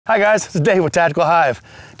Hi guys, this is Dave with Tactical Hyve.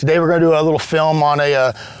 Today we're going to do a little film on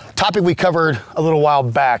a topic we covered a little while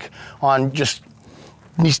back on just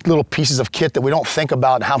these little pieces of kit that we don't think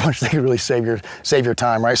about how much they could really save your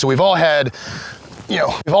time, right? So we've all had,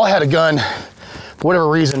 a gun, for whatever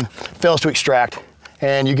reason, fails to extract,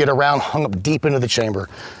 and you get a round hung up deep into the chamber,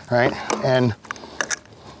 right? And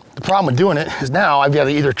the problem with doing it is now I've got to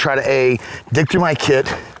either try to dig through my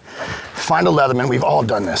kit, find a Leatherman. We've all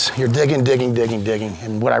done this. You're digging,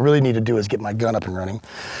 and what I really need to do is get my gun up and running.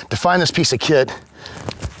 To find this piece of kit,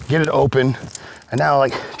 get it open, and now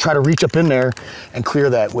like try to reach up in there and clear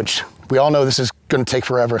that, which we all know this is gonna take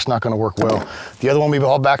forever. It's not gonna work well. The other one we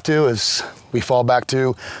fall back to is we fall back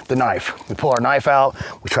to the knife. We pull our knife out,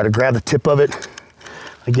 we try to grab the tip of it.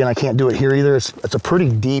 Again, I can't do it here either. It's a pretty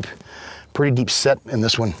deep set in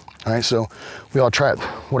this one. All right, so we all try it.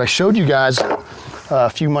 What I showed you guys a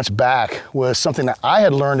few months back was something that I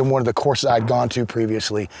had learned in one of the courses I'd gone to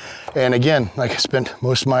previously. And again, like I spent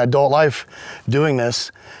most of my adult life doing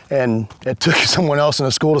this, and it took someone else in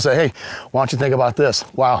the school to say, hey, why don't you think about this?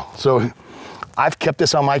 Wow, so I've kept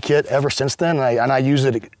this on my kit ever since then, and I use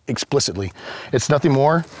it explicitly. It's nothing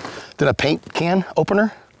more than a paint can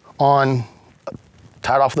opener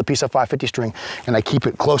tied off with a piece of 550 string, and I keep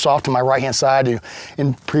it close off to my right-hand side.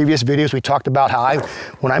 In previous videos, we talked about how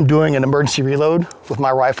when I'm doing an emergency reload with my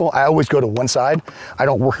rifle, I always go to one side. I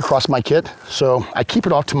don't work across my kit, so I keep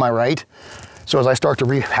it off to my right. So as I start to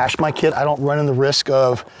rehash my kit, I don't run in the risk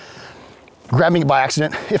of grabbing it by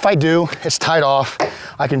accident. If I do, it's tied off.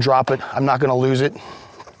 I can drop it. I'm not gonna lose it.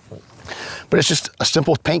 But it's just a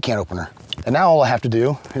simple paint can opener. And now all I have to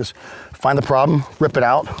do is find the problem, rip it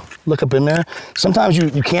out, look up in there. Sometimes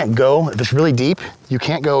you can't go, if it's really deep, you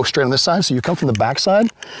can't go straight on this side, so you come from the back side,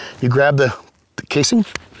 you grab the casing,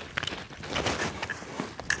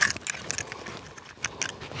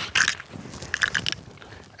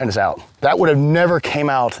 and it's out. That would have never came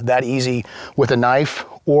out that easy with a knife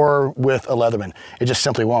or with a Leatherman. It just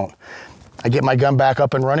simply won't. I get my gun back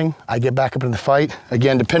up and running, I get back up in the fight.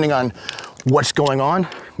 Again, depending on what's going on,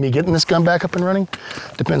 me getting this gun back up and running,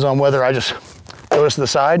 depends on whether I just throw this to the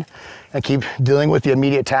side and keep dealing with the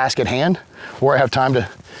immediate task at hand, or I have time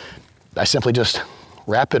I simply just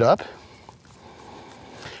wrap it up.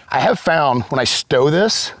 I have found when I stow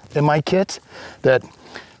this in my kit that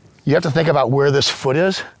you have to think about where this foot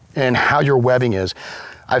is and how your webbing is.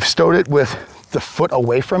 I've stowed it with the foot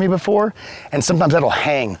away from me before, and sometimes that'll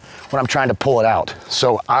hang when I'm trying to pull it out.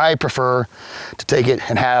 So I prefer to take it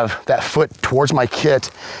and have that foot towards my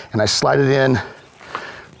kit, and I slide it in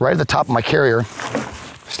right at the top of my carrier,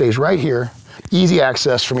 stays right here, easy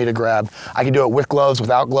access for me to grab. I can do it with gloves,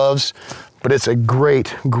 without gloves, but it's a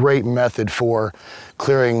great method for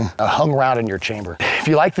clearing a hung round in your chamber. If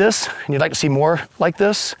you like this and you'd like to see more like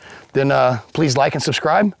this, then please like and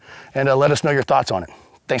subscribe, and let us know your thoughts on it.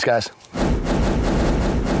 Thanks, guys.